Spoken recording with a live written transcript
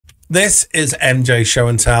This is MJ Show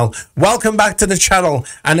and Tell. Welcome back to the channel,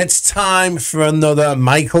 and it's time for another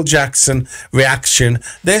Michael Jackson reaction.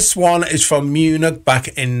 This one is from Munich back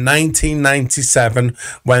in 1997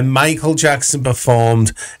 when Michael Jackson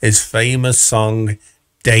performed his famous song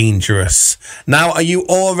Dangerous. Now, are you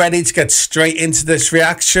all ready to get straight into this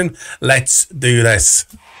reaction? Let's do this.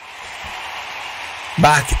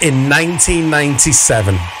 Back in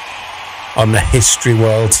 1997 on the History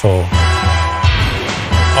World Tour.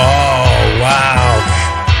 Oh, wow.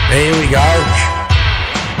 Here we go.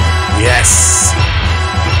 Yes.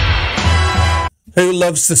 Who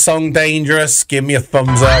loves the song Dangerous? Give me a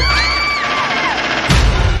thumbs up.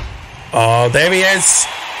 Oh, there he is.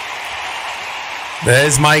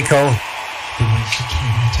 There's Michael. The way she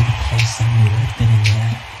came into the place, I knew I'd been in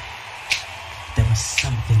there. There was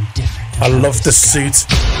something different. I love the suit.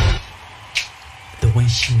 The way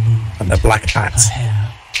she moved. And the black hat. Her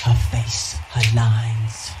hair, her face, her lines.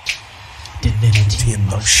 Divinity in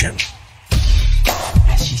motion.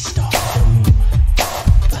 As she stalked the room,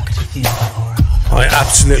 I could feel the aura of her. I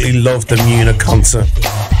absolutely love the Munich concert.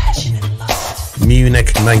 Passion and lust.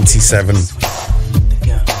 Munich 97. The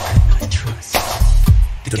girl could not trust.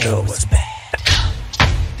 The girl was bad.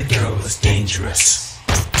 The girl was dangerous.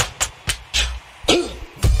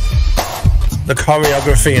 The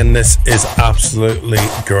choreography in this is absolutely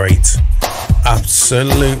great.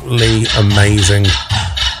 Absolutely amazing.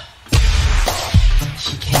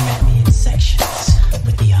 She came at me in sections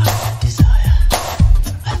with the eye of desire.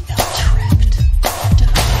 I felt trapped until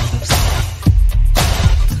I was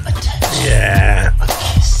a touch, Yeah. a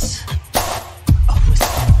kiss, a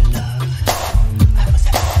whisper of love. I was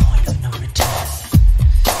at the point of no return,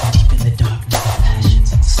 deep in the darkness of passions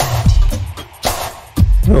and sanity.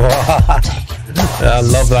 I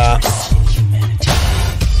love that. Humanity.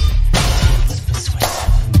 It was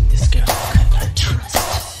persuasive. This girl I could not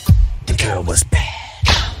trust. The girl was bad.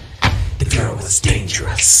 The girl was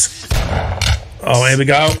dangerous. Oh, here we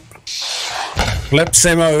go. Flips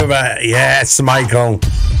him over. Yes, Michael.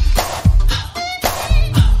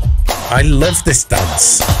 I love this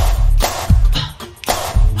dance.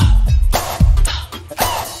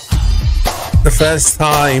 The first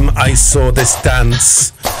time I saw this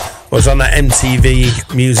dance was on the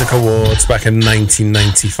MTV Music Awards back in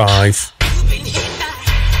 1995.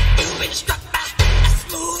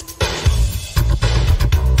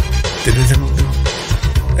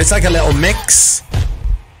 It's like a little mix.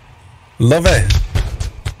 Love it.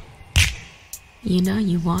 You know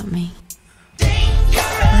you want me.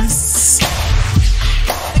 Yes.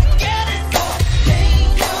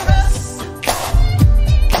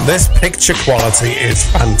 This picture quality is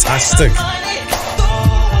fantastic.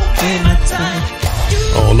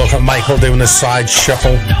 Oh, look at Michael doing the side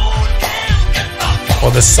shuffle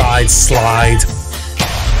or the side slide.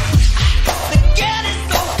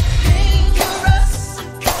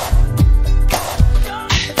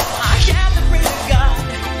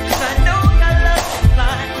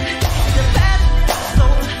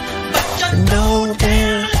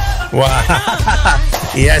 Wow.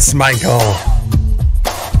 Yes, Michael.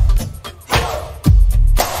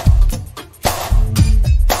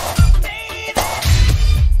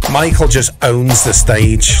 Michael just owns the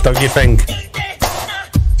stage, don't you think?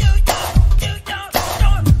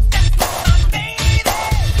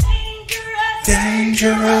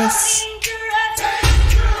 Dangerous.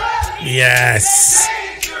 Yes.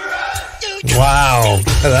 Wow. Look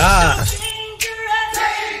at that.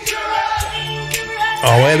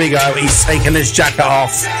 Oh, here we go. He's taking his jacket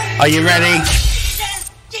off. Are you ready?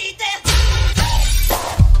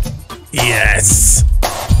 Yes.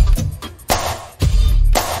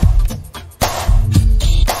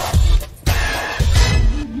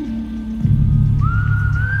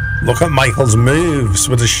 Look at Michael's moves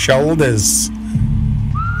with his shoulders.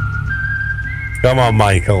 Come on,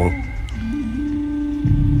 Michael.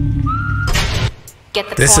 Get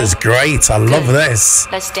the This point? is great. I love this.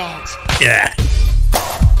 Let's dance. Yeah.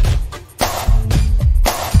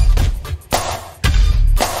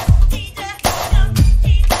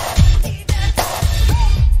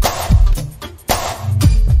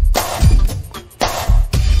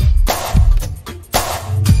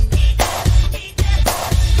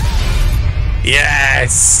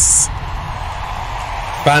 Yes.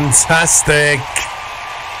 Fantastic.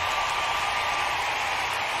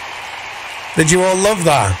 Did you all love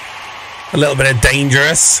that? A little bit of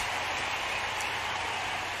Dangerous.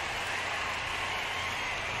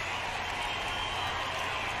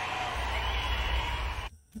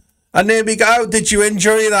 And there we go. Did you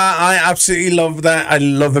enjoy that? I absolutely love that. I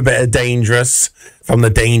love a bit of Dangerous from the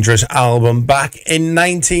Dangerous album back in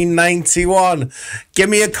 1991. Give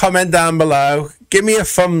me a comment down below. Give me a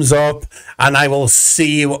thumbs up. And I will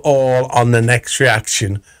see you all on the next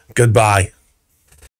reaction. Goodbye.